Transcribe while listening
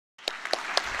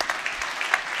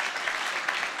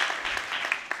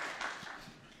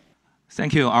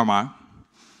Thank you, Armar.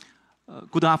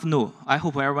 Good afternoon. I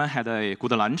hope everyone had a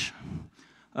good lunch.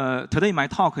 Today, my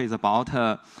talk is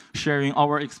about sharing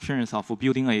our experience of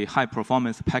building a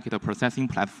high-performance packet processing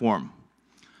platform.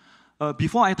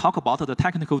 Before I talk about the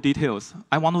technical details,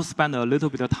 I want to spend a little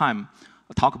bit of time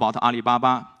talk about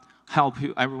Alibaba, help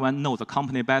everyone know the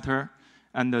company better,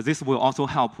 and this will also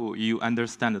help you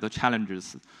understand the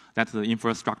challenges that the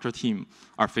infrastructure team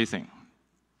are facing.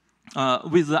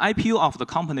 With the IPO of the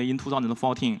company in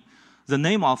 2014, the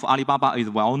name of Alibaba is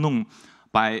well known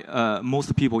by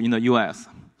most people in the US.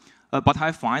 But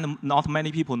I find not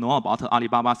many people know about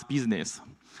Alibaba's business.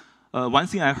 One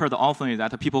thing I heard often is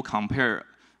that people compare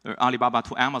Alibaba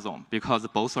to Amazon because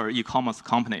both are e-commerce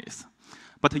companies.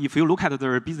 But if you look at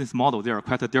their business model, they are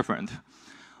quite different.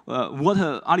 What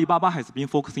Alibaba has been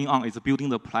focusing on is building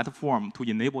the platform to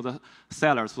enable the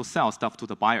sellers to sell stuff to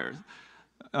the buyers.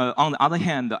 On the other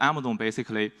hand, Amazon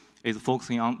basically is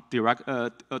focusing on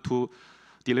to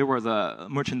deliver the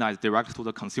merchandise direct to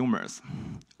the consumers.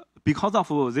 Because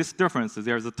of this difference,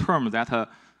 there's a term that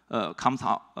comes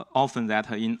out often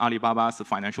that in Alibaba's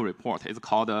financial report. It's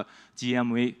called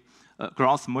GMV,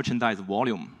 gross merchandise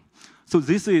volume. So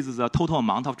this is the total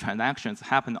amount of transactions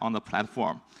happen on the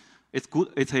platform. It's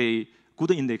a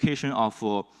good indication of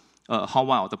how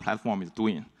well the platform is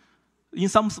doing. In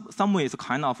some ways,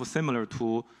 kind of similar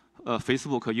to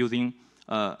Facebook using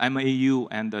MAU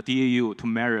and DAU to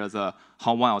measure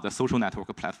how well the social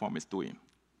network platform is doing.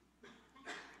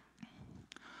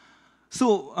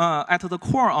 So at the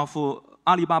core of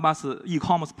Alibaba's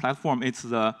e-commerce platform, it's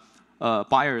the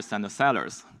buyers and the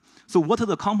sellers. So what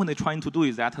the company trying to do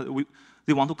is that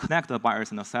they want to connect the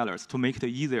buyers and the sellers to make it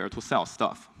easier to sell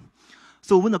stuff.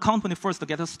 So when the company first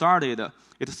got started,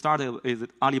 it started with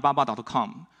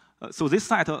Alibaba.com. So this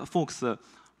site focuses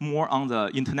more on the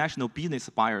international business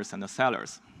buyers and the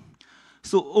sellers.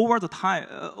 So over the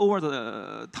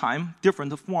time,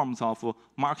 different forms of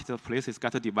marketplaces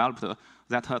got developed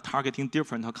that are targeting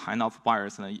different kind of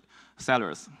buyers and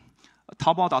sellers.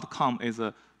 Taobao.com is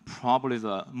probably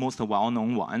the most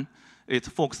well-known one. It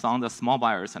focuses on the small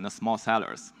buyers and the small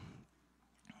sellers.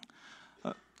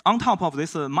 On top of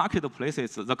these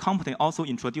marketplaces, the company also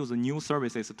introduced new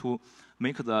services to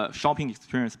make the shopping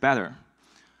experience better.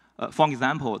 For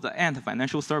example, the Ant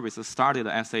Financial Services started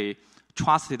as a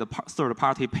trusted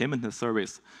third-party payment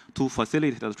service to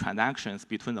facilitate the transactions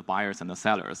between the buyers and the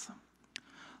sellers.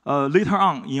 Later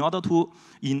on, in order to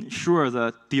ensure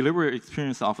the delivery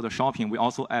experience of the shopping, we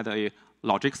also add a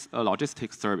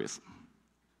logistics service.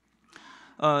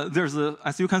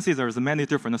 As you can see, there's many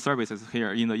different services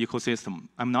here in the ecosystem.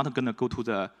 I'm not going to go to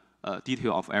the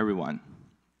detail of everyone.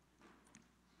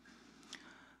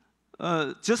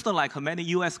 Just like many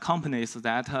US companies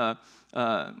that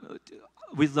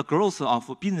with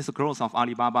the business growth of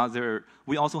Alibaba,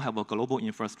 we also have a global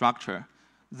infrastructure.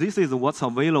 This is what's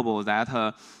available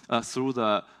that to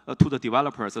the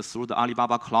developers through the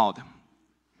Alibaba Cloud.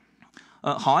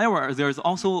 However, there's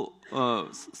also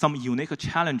some unique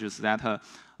challenges that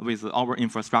with our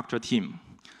infrastructure team.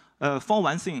 For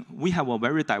one thing, we have a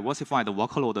very diversified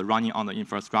workload running on the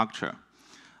infrastructure.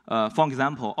 For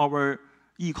example, our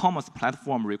e-commerce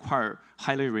platform requires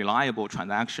highly reliable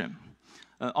transaction.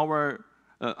 Our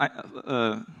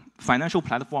financial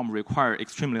platform requires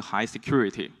extremely high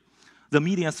security. The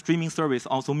media streaming service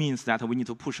also means that we need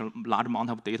to push a large amount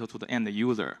of data to the end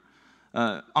user.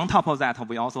 On top of that,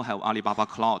 we also have Alibaba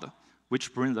Cloud,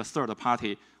 which brings the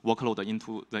third-party workload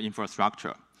into the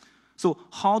infrastructure. So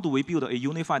how do we build a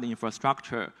unified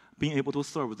infrastructure being able to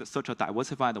serve such a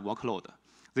diversified workload?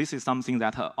 This is something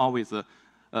that always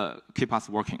keep us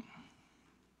working.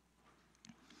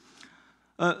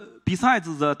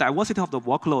 Besides the diversity of the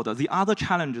workload, the other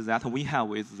challenge that we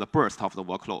have is the burst of the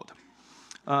workload.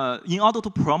 In order to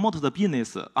promote the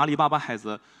business, Alibaba has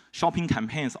shopping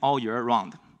campaigns all year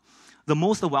round. The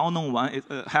most well-known one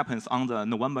happens on the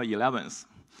November 11th.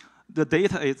 The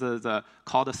date is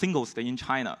called Singles Day in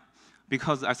China,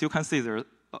 because as you can see, there are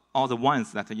all the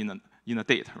ones that are in the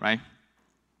date, right?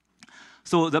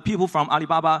 So the people from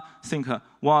Alibaba think,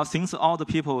 well, since all the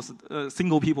people,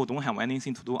 single people don't have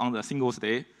anything to do on the Singles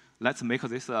Day, let's make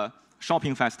this a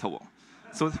shopping festival.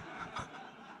 So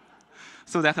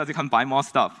that they can buy more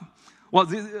stuff. Well,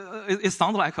 it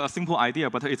sounds like a simple idea,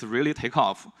 but it's really take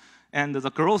off. And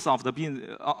the growth of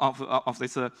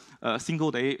this single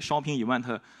day shopping event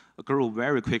grew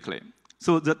very quickly.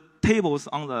 So the tables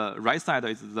on the right side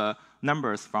is the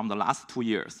numbers from the last 2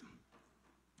 years.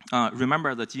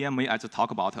 Remember the GMV I just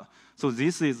talked about. So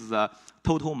this is the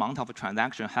total amount of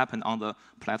transaction happened on the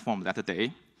platform that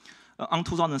day. On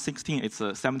 2016, it's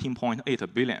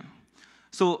 17.8 billion.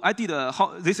 So I did,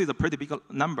 this is a pretty big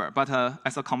number, but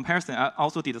as a comparison, I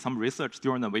also did some research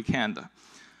during the weekend.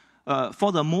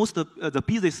 For the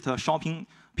busiest shopping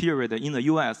period in the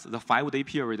US, the 5-day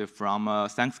period from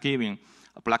Thanksgiving,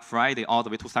 Black Friday, all the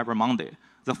way to Cyber Monday,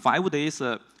 the 5 days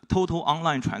total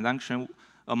online transaction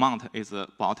amount is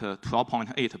about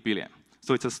 12.8 billion.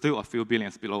 So it's still a few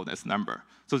billions below this number.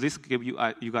 So this gives you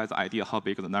guys an idea how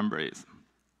big the number is.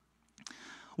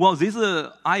 Well, these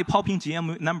eye-popping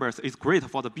GM numbers is great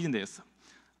for the business,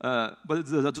 but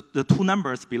the two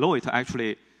numbers below it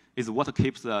actually is what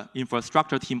keeps the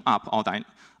infrastructure team up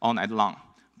all night long,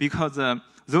 because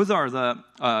those are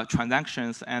the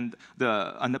transactions and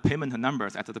the payment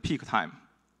numbers at the peak time,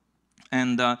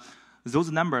 and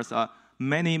those numbers are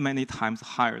many times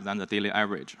higher than the daily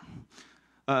average.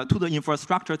 To the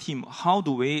infrastructure team, how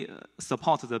do we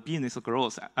support the business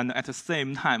growth and at the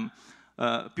same time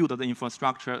build the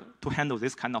infrastructure to handle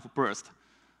this kind of burst?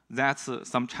 That's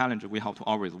some challenge we have to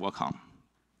always work on.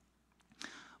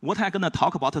 What I'm going to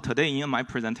talk about today in my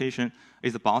presentation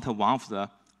is about one of the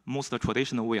most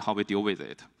traditional way how we deal with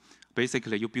it.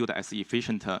 Basically, you build as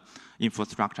efficient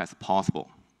infrastructure as possible.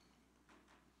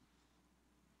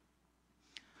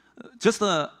 Just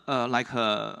like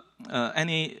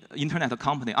any internet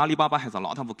company, Alibaba has a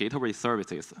lot of gateway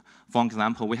services. For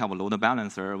example, we have a load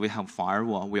balancer, we have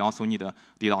firewall, we also need a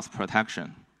DDoS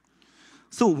protection.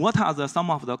 So what are some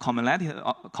of the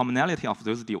commonality of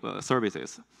those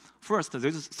services? First,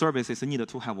 these services need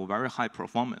to have a very high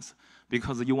performance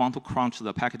because you want to crunch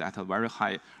the packet at a very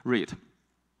high rate.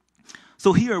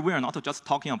 So here we are not just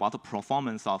talking about the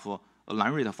performance of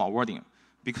line rate forwarding,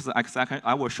 because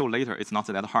I will show later it's not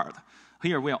that hard.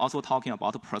 Here we are also talking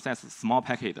about process small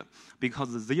packet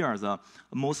because they are the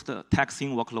most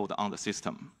taxing workload on the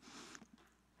system.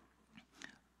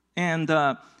 And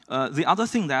the other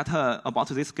thing that about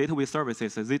these gateway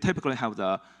services is they typically have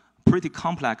the pretty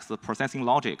complex processing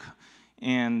logic.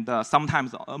 And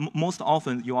sometimes, most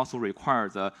often, you also require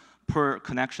the per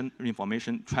connection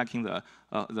information tracking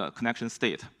the connection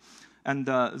state. And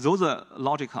those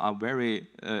logic are very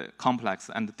complex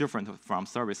and different from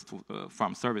service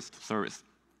to service.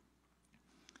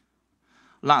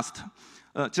 Last,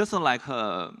 just like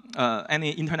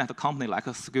any internet company like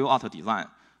a scale-out design,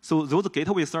 so those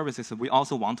gateway services we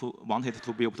also want it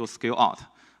to be able to scale out,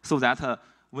 so that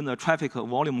when the traffic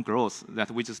volume grows, that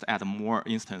we just add more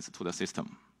instance to the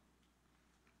system.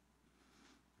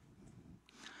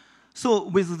 So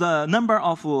with the number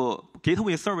of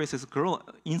gateway services grow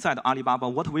inside Alibaba,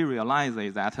 what we realize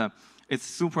is that it's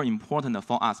super important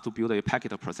for us to build a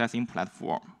packet processing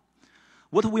platform.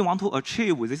 What we want to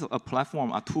achieve with this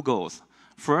platform are two goals.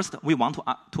 First, we want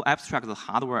to abstract the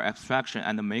hardware abstraction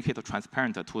and make it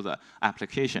transparent to the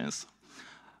applications.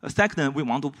 Second, we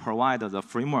want to provide the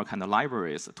framework and the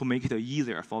libraries to make it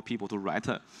easier for people to write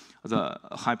the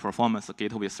high-performance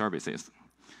gateway services.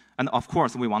 And of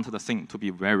course, we want the thing to be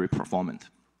very performant.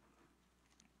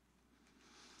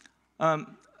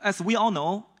 As we all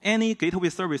know, any gateway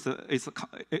service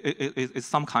is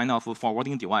some kind of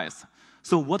forwarding device.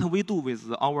 So what we do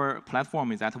with our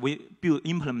platform is that we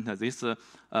implement this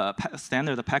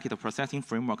standard packet processing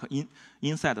framework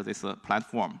inside this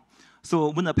platform.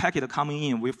 So when the packet coming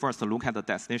in, we first look at the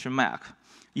destination MAC.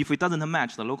 If it doesn't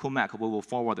match the local MAC, we will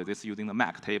forward this using the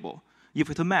MAC table. If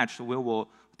it matches, we will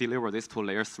deliver this to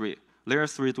layer 3. Layer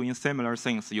 3 doing similar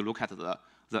things. You look at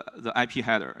the IP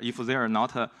header. If they are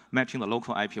not matching the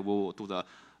local IP, we will do the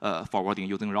forwarding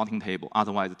using routing table.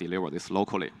 Otherwise, deliver this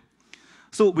locally.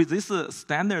 So with this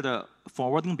standard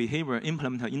forwarding behavior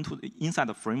implemented inside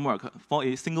the framework for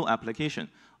a single application,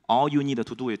 all you need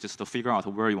to do is just to figure out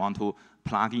where you want to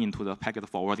plug into the packet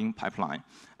forwarding pipeline,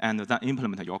 and then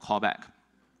implement your callback.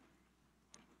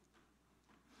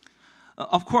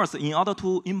 Of course, in order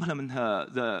to implement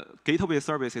the gateway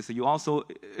services,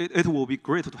 it will be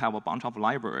great to have a bunch of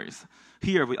libraries.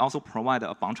 Here, we also provide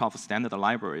a bunch of standard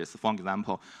libraries, for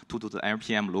example, to do the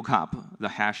RPM lookup, the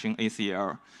hashing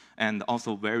ACL, and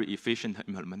also very efficient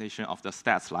implementation of the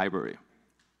stats library.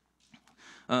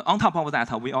 On top of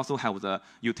that, we also have the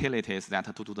utilities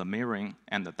that to do the mirroring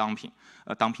and the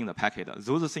dumping the packet.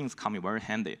 Those things come in very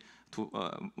handy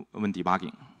when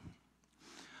debugging.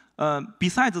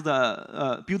 Besides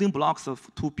the building blocks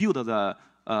to build the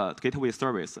gateway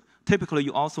service, typically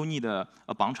you also need a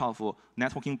bunch of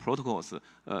networking protocols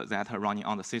that are running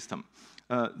on the system.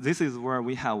 This is where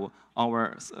we have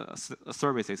our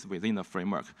services within the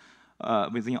framework,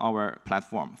 within our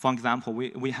platform. For example,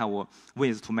 we have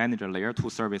ways to manage layer 2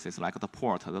 services like the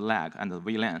port, the lag, and the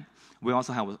VLAN. We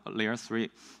also have layer 3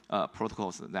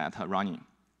 protocols that are running.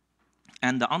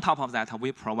 And on top of that,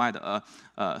 we provide a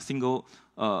single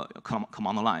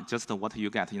command line, just what you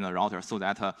get in the router, so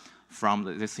that from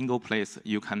the single place,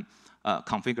 you can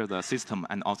configure the system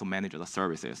and also manage the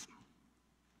services.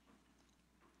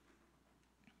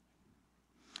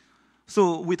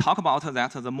 So we talk about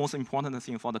that the most important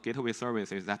thing for the gateway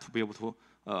service is that to be able to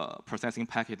processing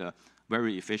packet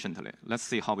very efficiently. Let's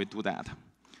see how we do that.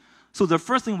 So the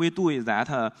first thing we do is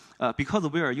that because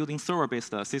we are using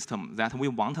server-based system, that we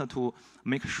wanted to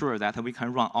make sure that we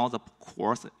can run all the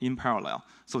cores in parallel,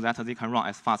 so that they can run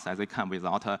as fast as they can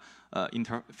without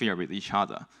interfere with each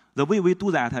other. The way we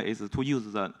do that is to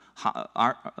use the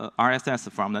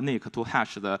RSS from the NIC to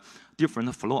hash the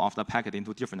different flow of the packet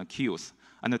into different queues.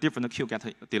 And the different queue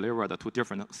get delivered to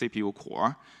different CPU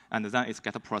core, and then it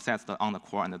gets processed on the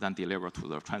core and then delivered to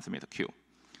the transmit queue.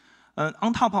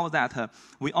 On top of that,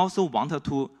 we also wanted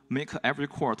to make every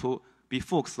core to be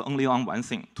focused only on one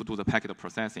thing to do the packet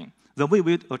processing. The way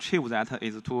we achieve that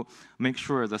is to make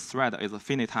sure the thread is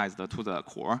finitized to the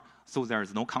core, so there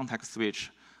is no context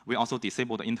switch. We also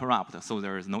disable the interrupt, so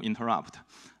there is no interrupt.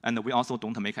 And we also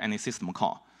don't make any system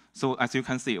call. So as you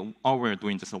can see, all we're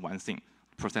doing just one thing,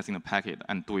 processing the packet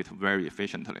and do it very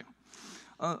efficiently.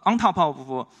 On top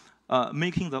of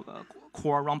making the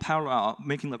core run parallel,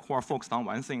 making the core focused on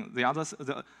one thing, the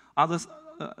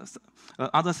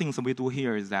other things we do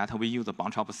here is that we use a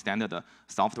bunch of standard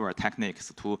software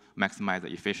techniques to maximize the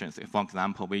efficiency. For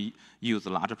example, we use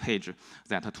large page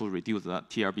that to reduce the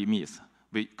TLB miss.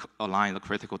 We align the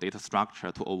critical data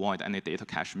structure to avoid any data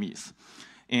cache miss.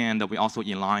 And we also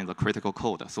inline the critical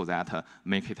code so that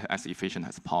make it as efficient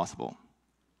as possible.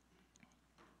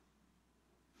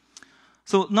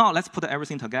 So now let's put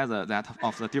everything together that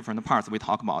of the different parts we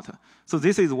talk about. So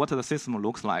this is what the system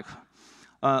looks like.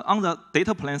 On the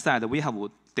data plane side, we have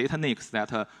data NICs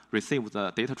that receive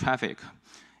the data traffic.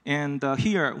 And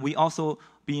here, we also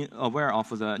be aware of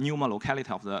the NUMA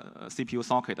locality of the CPU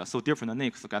socket. So different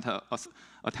NICs get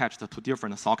attached to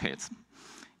different sockets.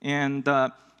 And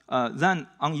then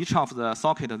on each of the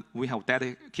socket, we have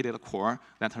dedicated core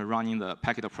that are running the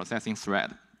packet processing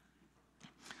thread.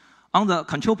 On the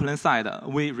control plane side,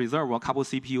 we reserve a couple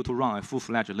CPU to run a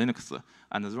full-fledged Linux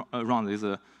and run these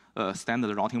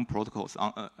standard routing protocols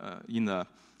in the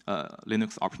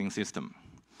Linux operating system.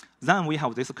 Then we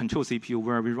have this control CPU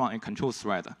where we run a control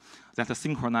thread that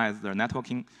synchronizes the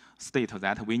networking state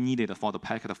that we needed for the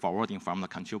packet forwarding from the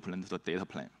control plane to the data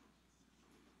plane.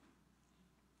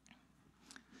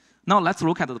 Now let's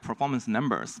look at the performance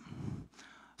numbers.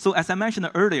 So as I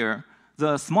mentioned earlier,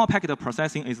 the small packet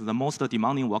processing is the most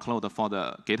demanding workload for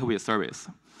the gateway service.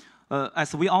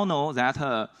 As we all know that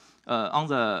on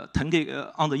the 10 gig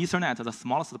on the Ethernet, the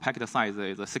smallest packet size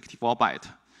is 64 byte.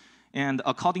 And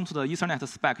according to the Ethernet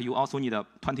spec, you also need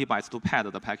 20 bytes to pad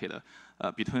the packet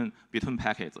between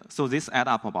packets. So this adds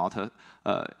up about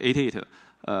 84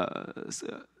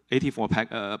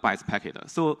 bytes packet.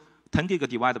 So 10 gig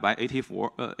divided by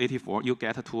 84, you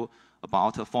get to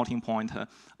about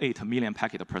 14.8 million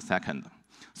packets per second.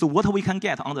 So what we can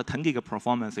get on the 10 gig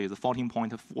performance is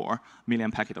 14.4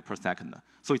 million packets per second.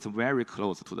 So it's very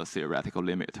close to the theoretical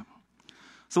limit.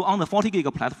 So on the 40 gig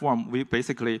platform, we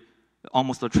basically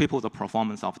almost triple the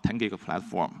performance of 10 gig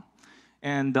platform.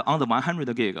 And on the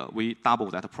 100 gig, we double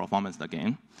that performance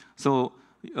again. So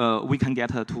we can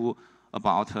get to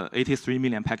about 83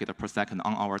 million packets per second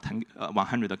on our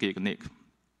 100 gig NIC.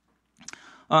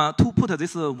 To put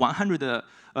this the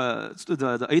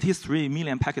 83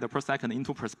 million packets per second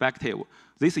into perspective,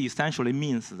 this essentially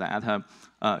means that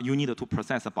you need to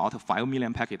process about 5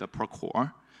 million packets per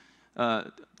core.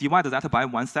 Divide that by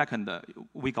 1 second,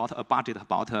 we got a budget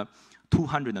about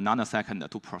 200 nanoseconds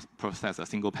to process a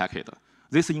single packet.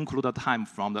 This includes the time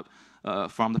from the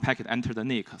packet enter the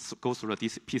NIC, goes through the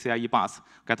PCIe bus,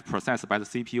 get processed by the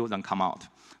CPU, then come out.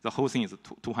 The whole thing is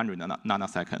 200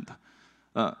 nanoseconds.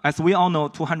 As we all know,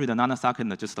 200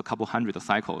 nanoseconds is just a couple hundred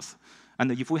cycles.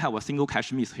 And if we have a single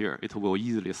cache miss here, it will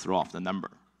easily throw off the number.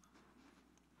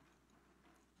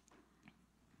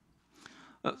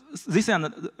 This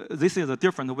is a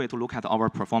different way to look at our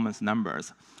performance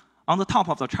numbers. On the top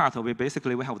of the chart, we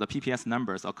have the PPS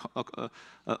numbers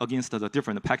against the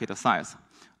different packet size.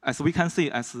 As we can see,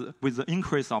 with the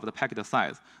increase of the packet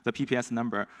size, the PPS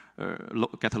number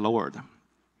get lowered.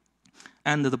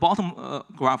 And the bottom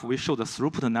graph, we show the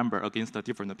throughput number against the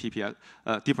different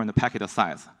packet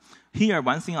size. Here,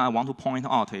 one thing I want to point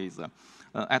out is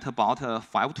at about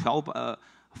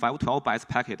 512 bytes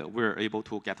packet, we're able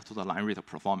to get to the line rate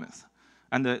performance.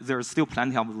 And there's still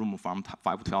plenty of room from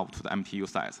 512 to the MTU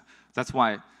size. That's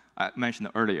why I mentioned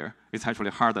earlier, it's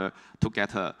actually harder to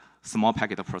get a small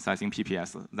packet processing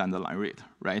PPS than the line rate,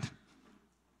 right?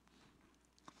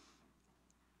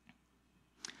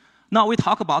 Now we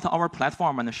talk about our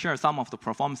platform and share some of the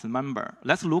performance number.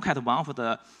 Let's look at one of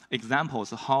the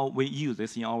examples how we use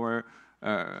this in our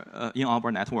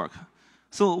network.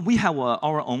 So we have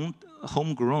our own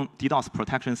homegrown DDoS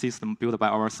protection system built by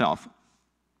ourselves.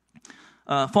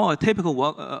 For a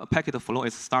typical packet flow,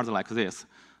 it starts like this.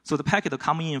 So the packet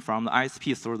coming in from the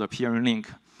ISP through the peering link.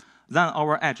 Then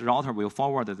our edge router will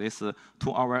forward this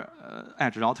to our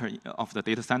edge router of the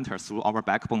data center through our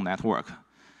backbone network.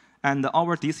 And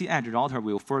our DC edge router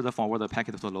will further forward the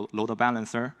packet to the load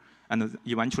balancer and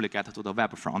eventually get to the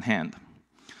web front end.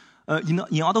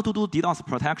 In order to do DDoS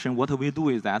protection, what we do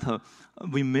is that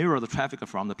we mirror the traffic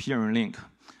from the peering link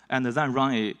and then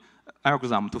run an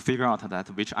algorithm to figure out that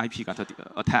which IP got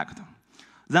attacked.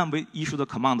 Then we issue the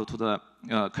command to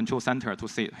the control center to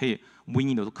say, hey, we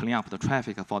need to clean up the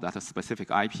traffic for that specific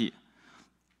IP.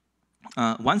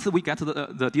 Once we get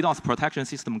the DDoS protection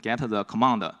system get the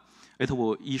command, it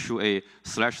will issue a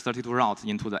 /32 route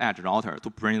into the edge router to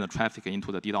bring the traffic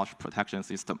into the DDoS protection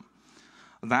system.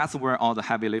 That's where all the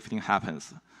heavy lifting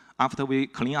happens. After we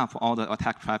clean up all the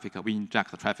attack traffic, we inject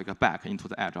the traffic back into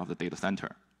the edge of the data center.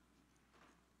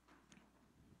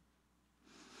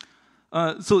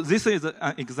 So this is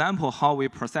an example how we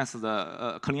process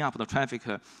the clean up the traffic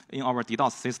in our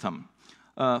DDoS system.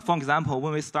 For example,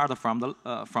 when we start from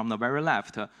the very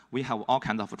left, we have all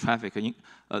kinds of traffic,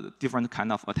 different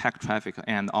kind of attack traffic,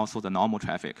 and also the normal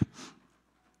traffic.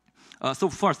 So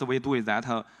first, we do is that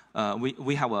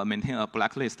we have maintain a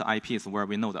blacklist IPs where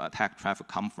we know the attack traffic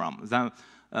come from. Then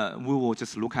we will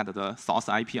just look at the source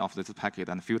IP of this packet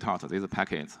and filter out these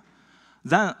packets.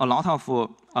 Then a lot of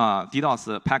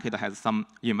DDoS packet has some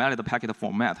invalid packet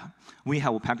format. We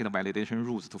have packet validation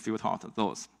rules to filter out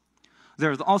those.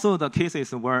 There's also the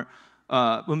cases where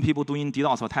when people doing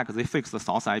DDoS attack, they fix the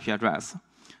source IP address.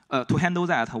 To handle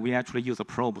that, we actually use a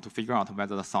probe to figure out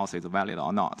whether the source is valid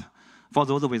or not. For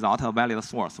those without a valid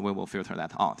source, we will filter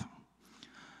that out.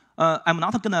 I'm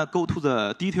not going to go to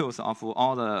the details of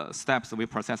all the steps we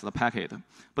process the packet.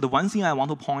 But one thing I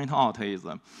want to point out is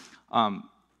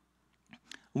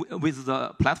with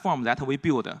the platform that we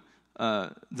build,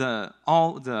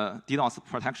 all the DDoS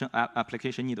protection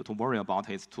application need to worry about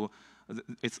is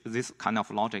it's this kind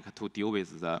of logic to deal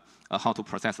with how to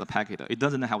process the packet. It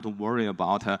doesn't have to worry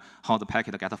about how the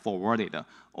packet gets forwarded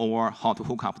or how to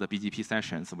hook up the BGP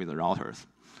sessions with the routers.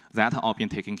 That all been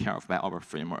taken care of by our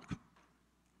framework.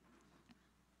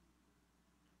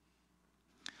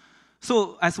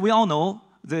 So as we all know,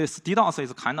 this DDoS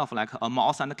is kind of like a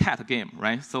mouse and cat game,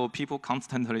 right? So people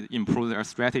constantly improve their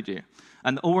strategy.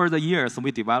 And over the years,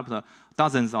 we developed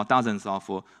dozens of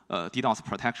DDoS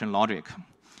protection logic.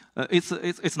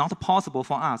 It's not possible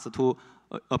for us to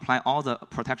apply all the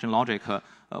protection logic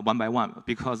one by one,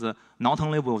 because not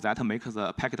only will that make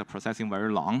the packet processing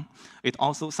very long, it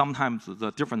also sometimes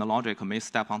the different logic may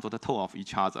step onto the toe of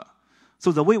each other.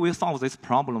 So the way we solve this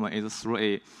problem is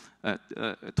through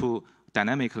to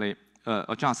dynamically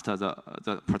adjust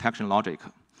the protection logic.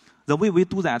 The way we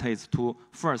do that is to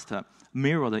first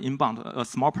mirror the inbound, a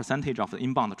small percentage of the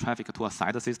inbound traffic to a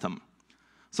side system.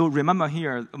 So remember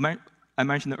here, I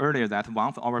mentioned earlier that one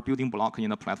of our building blocks in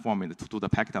the platform is to do the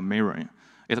packet mirroring.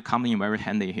 It comes in very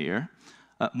handy here.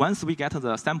 Once we get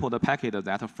the sampled packet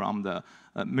that from the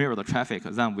mirrored traffic,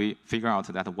 then we figure out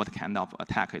that what kind of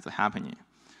attack is happening.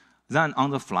 Then on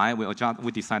the fly,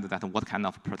 we decide that what kind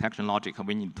of protection logic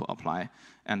we need to apply,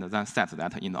 and then set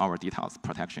that in our DDoS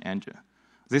protection engine.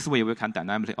 This way, we can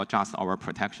dynamically adjust our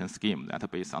protection scheme that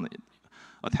based on the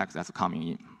attack that's coming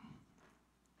in.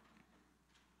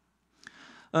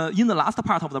 In the last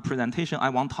part of the presentation, I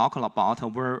want to talk about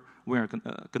what we're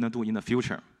going to do in the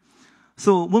future.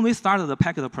 So when we started the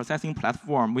packet processing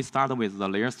platform, we started with the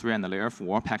layer 3 and the layer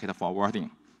 4 packet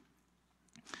forwarding.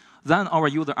 Then our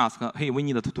user asked, hey, we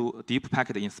need to do deep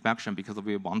packet inspection because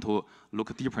we want to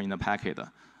look deeper in the packet.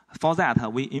 For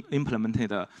that, we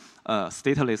implemented a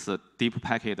stateless deep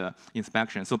packet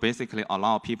inspection. So basically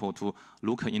allow people to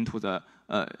look into the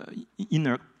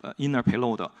inner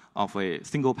payload of a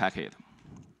single packet.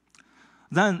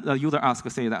 Then the user asked,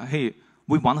 say that, hey,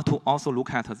 we want to also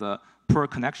look at the per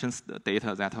connections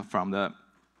data that from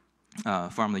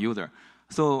the user.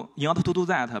 So in order to do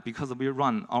that, because we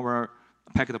run our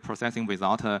packet processing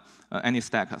without any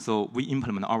stack, so we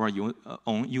implement our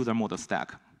own user mode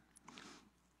stack.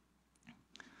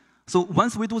 So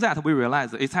once we do that, we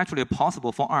realize it's actually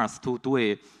possible for us to do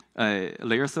a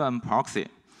layer 7 proxy.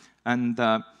 And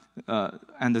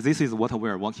this is what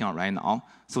we're working on right now,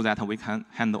 so that we can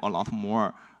handle a lot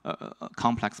more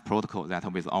complex protocol that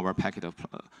with our packet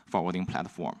forwarding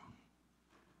platform.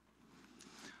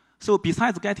 So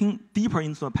besides getting deeper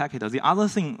into the packet, the other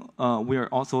thing we are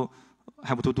also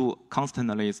have to do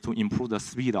constantly is to improve the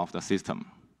speed of the system.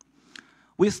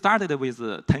 We started with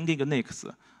 10 gig NICs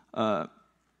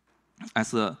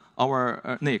as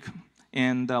our NIC,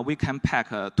 and we can pack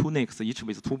 2 NICs each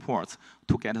with 2 ports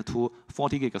to get to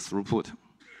 40 gig throughput.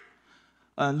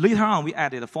 Later on, we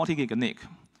added a 40 gig NIC,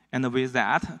 and with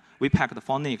that, we packed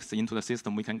 4 NICs into the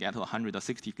system. We can get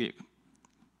 160 gig.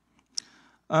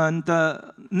 And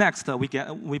next,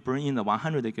 we bring in the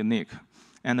 100 gig NIC,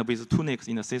 and with 2 NICs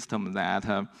in the system,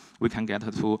 that we can get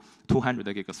to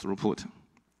 200 gig throughput.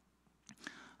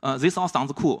 This all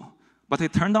sounds cool, but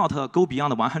it turned out to go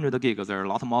beyond 100 gig. There are a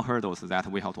lot more hurdles that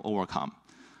we have to overcome.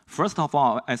 First of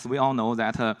all, as we all know,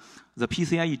 that the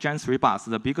PCIe Gen 3 bus,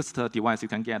 the biggest device you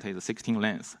can get is 16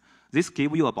 lanes. This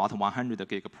gives you about 100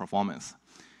 gig performance.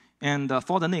 And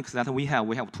for the NICs that we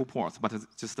have 2 ports, but it's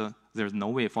just there's no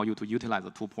way for you to utilize the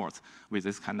 2 ports with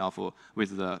this kind of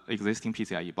with the existing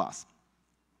PCIe bus.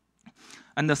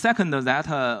 And the second, that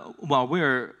while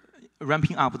we're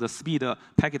ramping up the speed,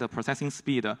 packet processing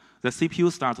speed, the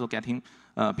CPU starts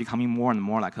becoming more and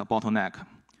more like a bottleneck.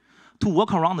 To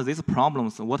work around these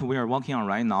problems, what we are working on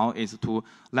right now is to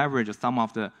leverage some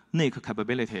of the NIC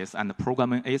capabilities and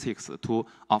programming ASICs to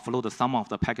offload some of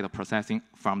the packet processing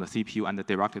from the CPU and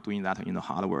directly doing that in the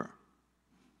hardware.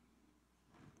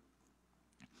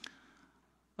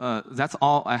 That's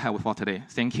all I have for today.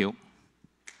 Thank you.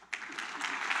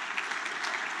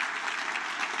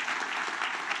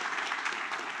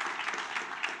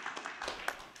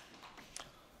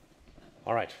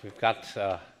 All right, we've got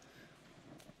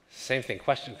same thing.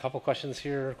 Couple questions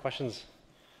here. Questions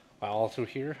all through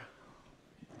here.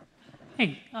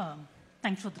 Hey,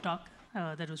 thanks for the talk.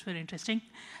 That was very interesting.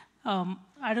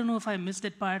 I don't know if I missed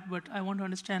that part, but I want to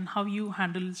understand how you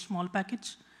handle small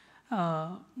packets.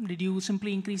 Did you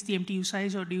simply increase the MTU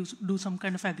size, or do you do some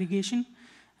kind of aggregation?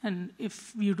 And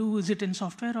if you do, is it in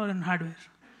software or in hardware?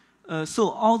 So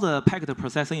all the packet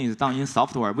processing is done in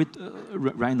software.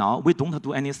 Right now, we don't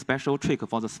do any special trick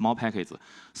for the small packets.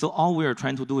 So all we are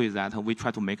trying to do is that we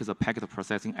try to make the packet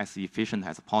processing as efficient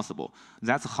as possible.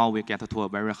 That's how we get to a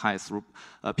very high through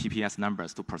PPS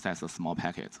numbers to process the small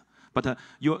packets. But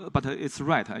it's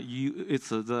right.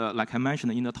 Like I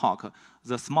mentioned in the talk,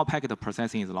 the small packet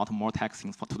processing is a lot more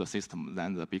taxing to the system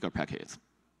than the bigger packets.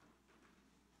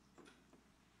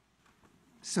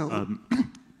 So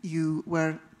you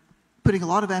were putting a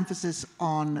lot of emphasis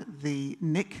on the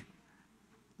NIC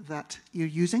that you're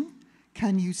using.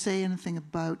 Can you say anything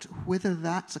about whether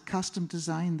that's a custom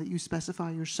design that you specify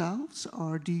yourselves,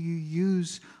 or do you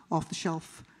use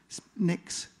off-the-shelf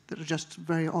NICs that are just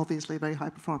very obviously very high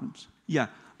performance? Yeah,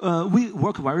 we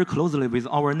work very closely with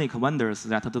our NIC vendors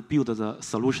that build the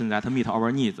solution that meet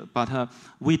our needs, but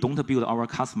we don't build our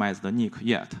customized NIC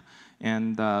yet.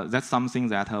 And that's something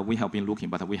that we have been looking,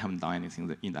 but we haven't done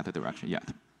anything in that direction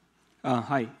yet.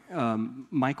 Hi.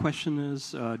 My question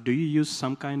is, do you use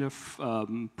some kind of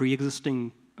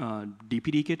pre-existing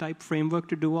DPDK type framework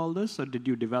to do all this, or did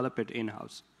you develop it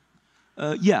in-house?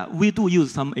 Yeah, we do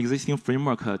use some existing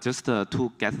framework just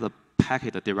to get the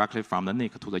packet directly from the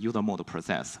NIC to the user mode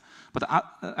process. But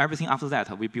everything after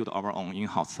that, we build our own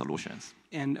in-house solutions.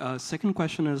 And second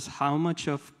question is, how much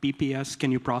of PPS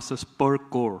can you process per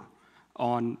core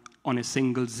on a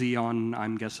single Xeon,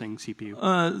 I'm guessing, CPU?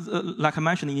 Like I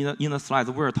mentioned in the slides,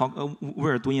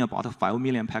 we're doing about 5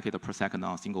 million packets per second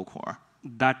on a single core.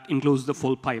 That includes the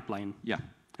full pipeline? Yeah.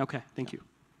 OK, thank you.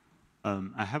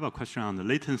 I have a question on the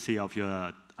latency of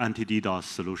your anti-DDoS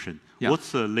solution. Yeah.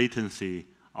 What's the latency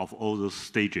of all those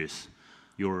stages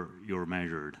you're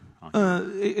measured?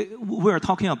 We're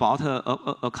talking about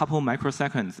a couple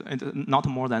microseconds, and not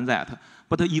more than that.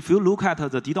 But if you look at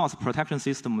the DDoS protection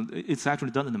system, it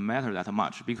actually doesn't matter that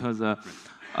much, because the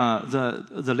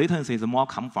latency is more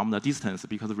come from the distance,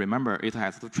 because remember, it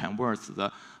has to traverse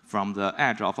from the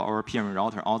edge of our peering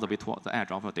router all the way to the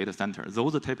edge of a data center.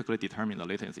 Those typically determine the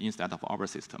latency instead of our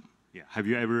system. Yeah. Have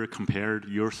you ever compared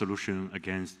your solution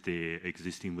against the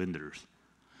existing vendors?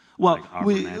 Well,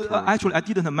 like actually, I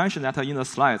didn't mention that in the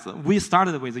slides. We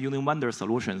started with using vendor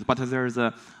solutions, but there's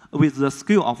with the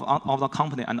skill of the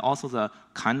company and also the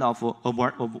kind of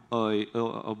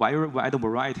a very wide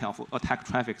variety of attack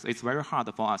traffic, it's very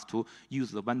hard for us to use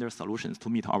the vendor solutions to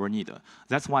meet our need.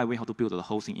 That's why we have to build the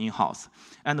whole thing in-house.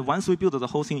 And once we build the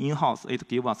whole thing in-house, it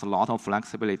gives us a lot of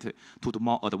flexibility to do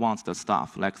more advanced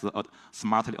stuff, like the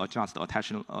smartly adjust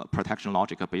protection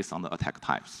logic based on the attack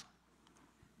types.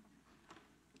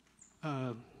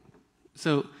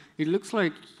 So it looks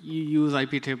like you use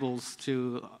IP tables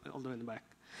to, all the way in the back.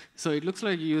 So it looks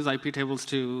like you use IP tables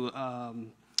to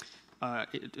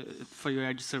for your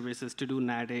edge services to do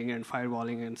natting and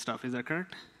firewalling and stuff. Is that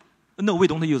correct? No, we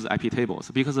don't use IP tables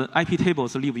because IP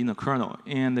tables live in the kernel.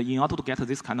 And in order to get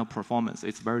this kind of performance,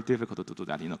 it's very difficult to do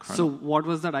that in the kernel. So what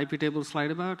was that IP table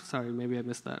slide about? Sorry, maybe I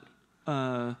missed that.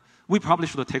 We probably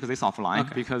should take this offline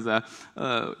Okay. because,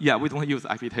 yeah, we don't use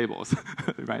IP tables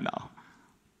right now.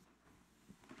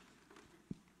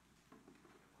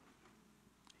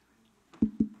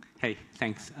 Hey,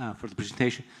 thanks for the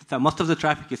presentation. So most of the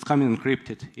traffic is coming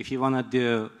encrypted. If you want to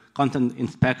do content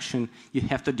inspection, you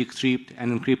have to decrypt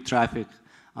and encrypt traffic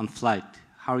on flight.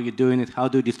 How are you doing it? How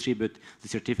do you distribute the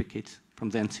certificates from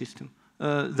the end system?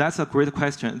 That's a great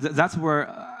question. That's where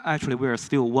actually we are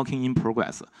still working in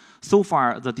progress. So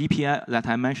far, the DPI that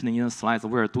I mentioned in the slides,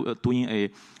 we're doing a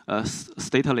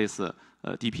stateless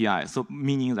DPI, so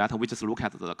meaning that we just look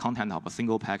at the content of a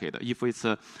single packet. If it's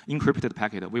an encrypted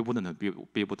packet, we wouldn't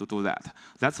be able to do that.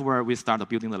 That's where we start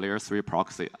building the layer 3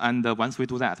 proxy. And once we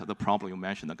do that, the problem you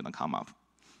mentioned is going to come up.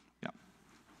 Yeah.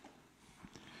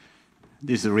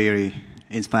 This is really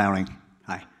inspiring.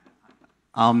 Hi.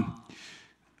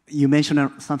 You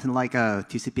mentioned something like a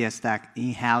TCP/IP stack,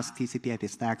 in-house TCP/IP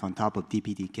stack on top of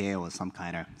DPDK or some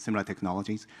kind of similar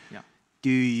technologies. Yeah.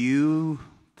 Do you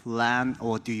plan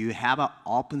or do you have an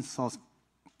open source?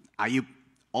 Are you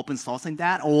open sourcing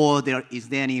that, or is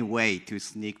there any way to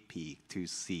sneak peek to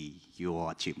see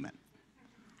your achievement?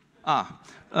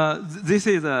 This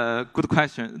is a good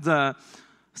question.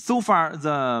 So far,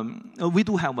 we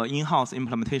do have an in-house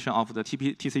implementation of the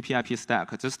TCP/IP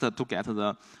stack just to get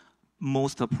the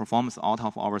most performance out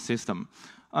of our system.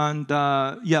 And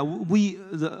yeah,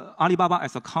 Alibaba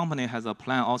as a company has a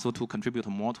plan also to contribute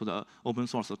more to the open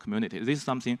source community. This is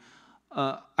something,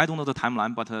 I don't know the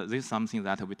timeline, but this is something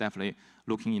that we're definitely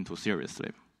looking into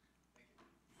seriously.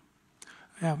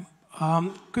 Yeah,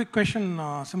 quick question,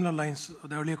 similar lines,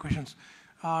 the earlier questions.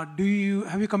 Have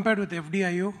you compared with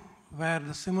FDIO, where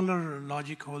the similar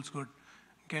logic holds good?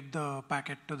 Get the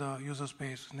packet to the user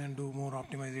space and then do more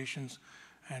optimizations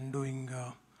and doing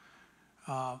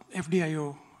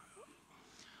FDIO,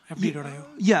 FD.io?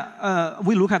 Yeah,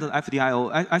 we look at the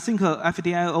FDIO. I think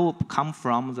FDIO come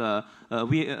from the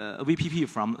VPP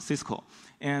from Cisco.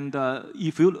 And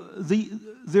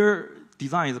their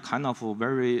design is kind of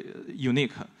very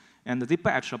unique. And they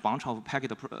batch a bunch of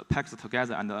packets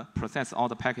together and process all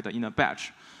the packets in a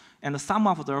batch. And some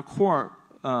of their core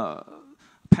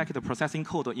packet processing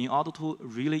code, in order to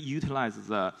really utilize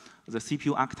the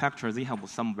CPU architecture, they have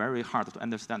some very hard to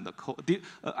understand the code.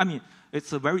 I mean,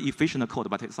 it's a very efficient code,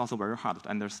 but it's also very hard to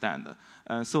understand.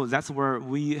 So that's where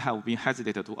we have been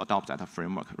hesitated to adopt that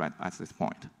framework right at this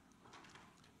point.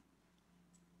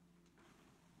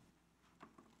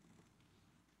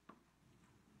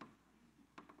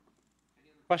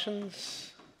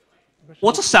 Questions?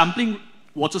 What's a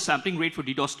sampling rate for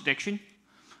DDoS detection?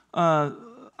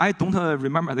 I don't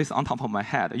remember this on top of my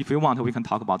head. If you want, we can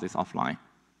talk about this offline.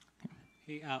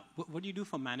 Hey, what do you do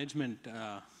for management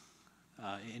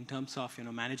in terms of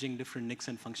managing different NICs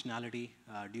and functionality?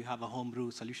 Do you have a homebrew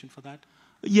solution for that?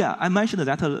 Yeah, I mentioned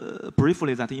that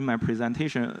briefly that in my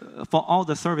presentation. For all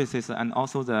the services and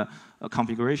also the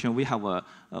configuration, we have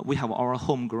our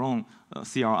homegrown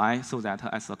CLI, so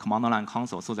that as a command line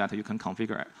console, so that you can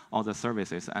configure all the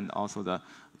services and also the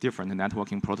different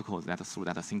networking protocols that through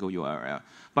that single URL.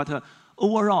 But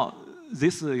overall,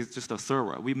 this is just a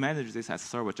server. We manage this as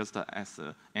server just as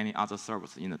any other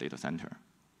service in the data center.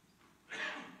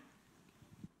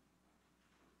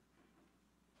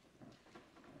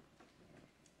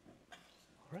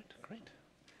 All right, great.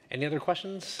 Any other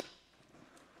questions?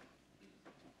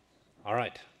 All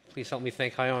right, please help me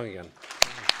thank Haiyong again.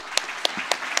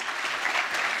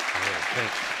 All right,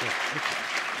 thanks.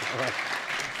 All right.